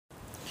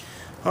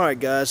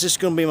Alright guys, this is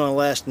going to be my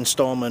last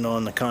installment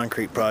on the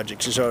concrete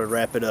project. Just sort of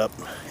wrap it up.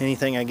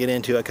 Anything I get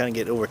into, I kind of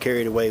get over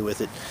carried away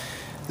with it.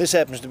 This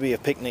happens to be a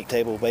picnic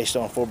table based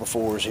on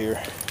 4x4s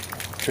here,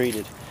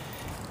 treated.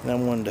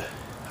 And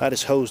I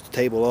just hosed the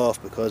table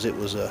off because it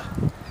was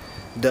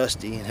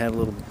dusty and had a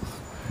little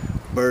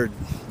bird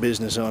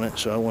business on it.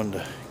 So I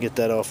wanted to get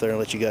that off there and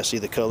let you guys see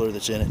the color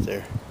that's in it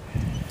there.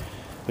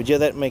 But yeah,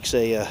 that makes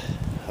a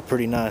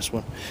pretty nice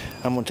one.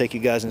 I'm going to take you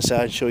guys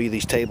inside and show you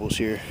these tables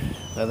here.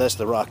 Now that's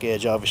the rock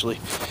edge, obviously.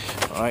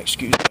 Alright,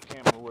 excuse my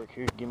camera work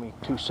here. Give me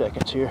 2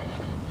 seconds here.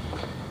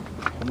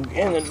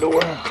 In the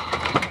door.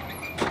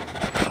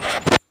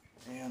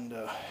 And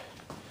now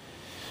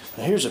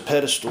here's a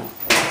pedestal.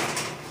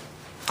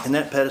 And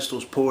that pedestal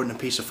is poured in a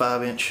piece of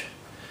 5-inch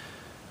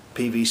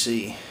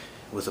PVC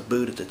with a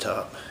boot at the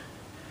top.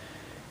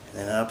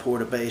 And then I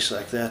poured a base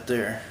like that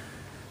there.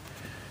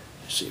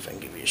 See if I can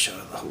give you a shot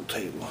of the whole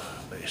table.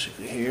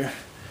 Basically here,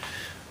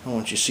 I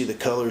want you to see the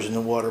colors and the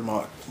water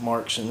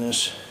marks in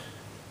this.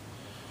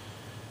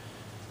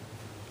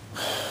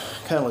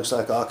 Kind of looks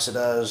like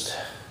oxidized,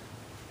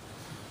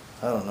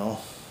 I don't know,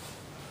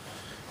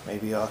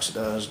 maybe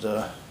oxidized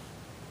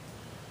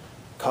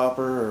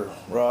copper or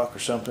rock or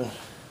something.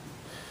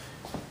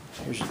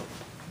 Here's a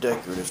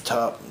decorative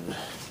top.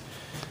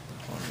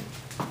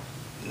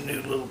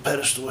 New little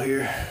pedestal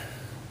here.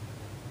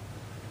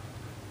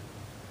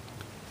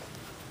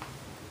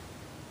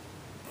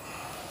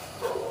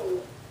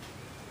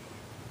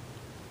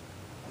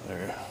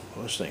 There.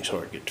 Well, this thing's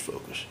hard to get to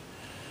focus.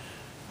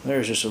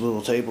 There's just a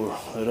little table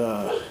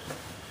that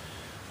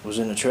was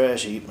in the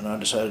trash heap, and I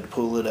decided to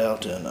pull it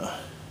out and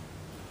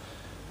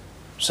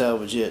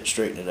salvage it,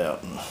 straighten it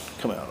out, and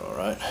come out all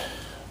right.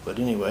 But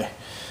anyway,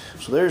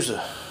 so there's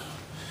a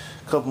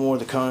couple more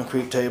of the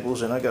concrete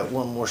tables, and I got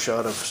one more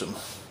shot of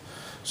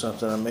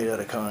something I made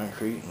out of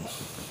concrete. And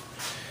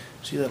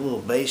see that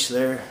little base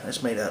there?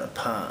 That's made out of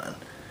pine.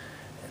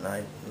 And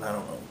I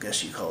don't know,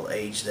 guess you call it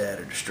aged that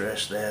or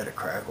distressed that or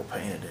crackle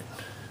painted it.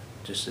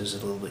 Just as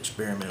a little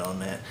experiment on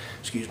that.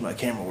 Excuse my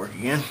camera work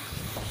again.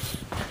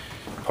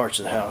 Parts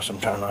of the house I'm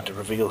trying not to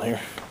reveal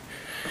here.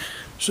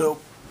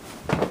 So,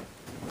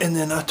 and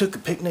then I took a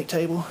picnic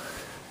table.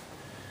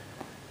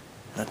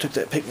 And I took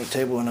that picnic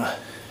table and I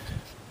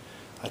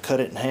cut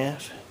it in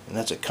half. And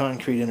that's a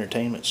concrete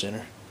entertainment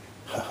center.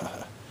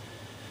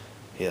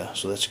 Yeah,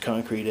 so that's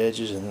concrete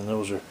edges, and then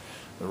those are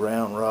the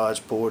round rods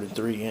poured and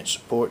 3-inch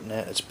support, and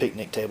that's a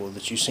picnic table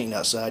that you've seen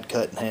outside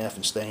cut in half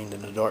and stained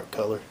in a dark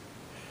color.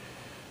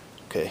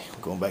 Okay,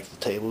 going back to the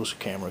tables,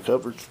 camera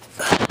covered.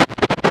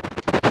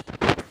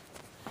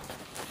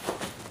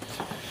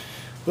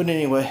 But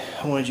anyway,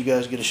 I wanted you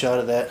guys to get a shot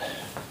of that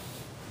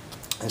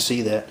and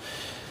see that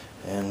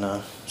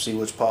and see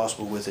what's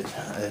possible with it.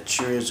 It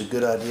sure is a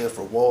good idea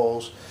for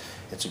walls.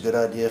 It's a good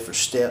idea for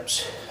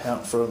steps out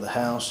in front of the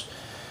house.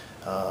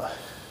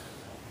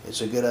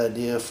 It's a good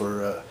idea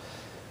for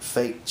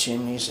fake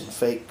chimneys and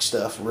fake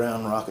stuff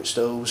around rocket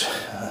stoves.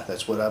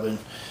 That's what I've been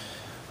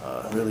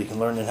really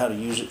learning how to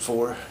use it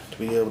for, to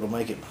be able to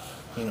make it,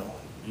 you know,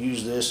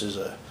 use this as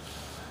a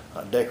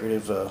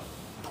decorative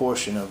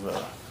portion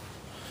of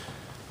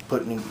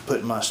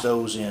putting my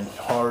stoves in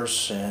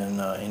hearths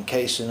and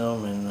encasing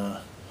them and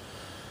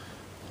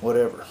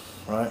whatever,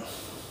 right?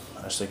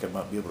 I just think I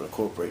might be able to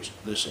incorporate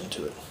this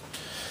into it.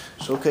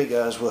 So okay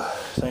guys, well,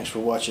 thanks for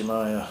watching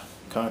my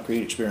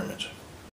concrete experiments.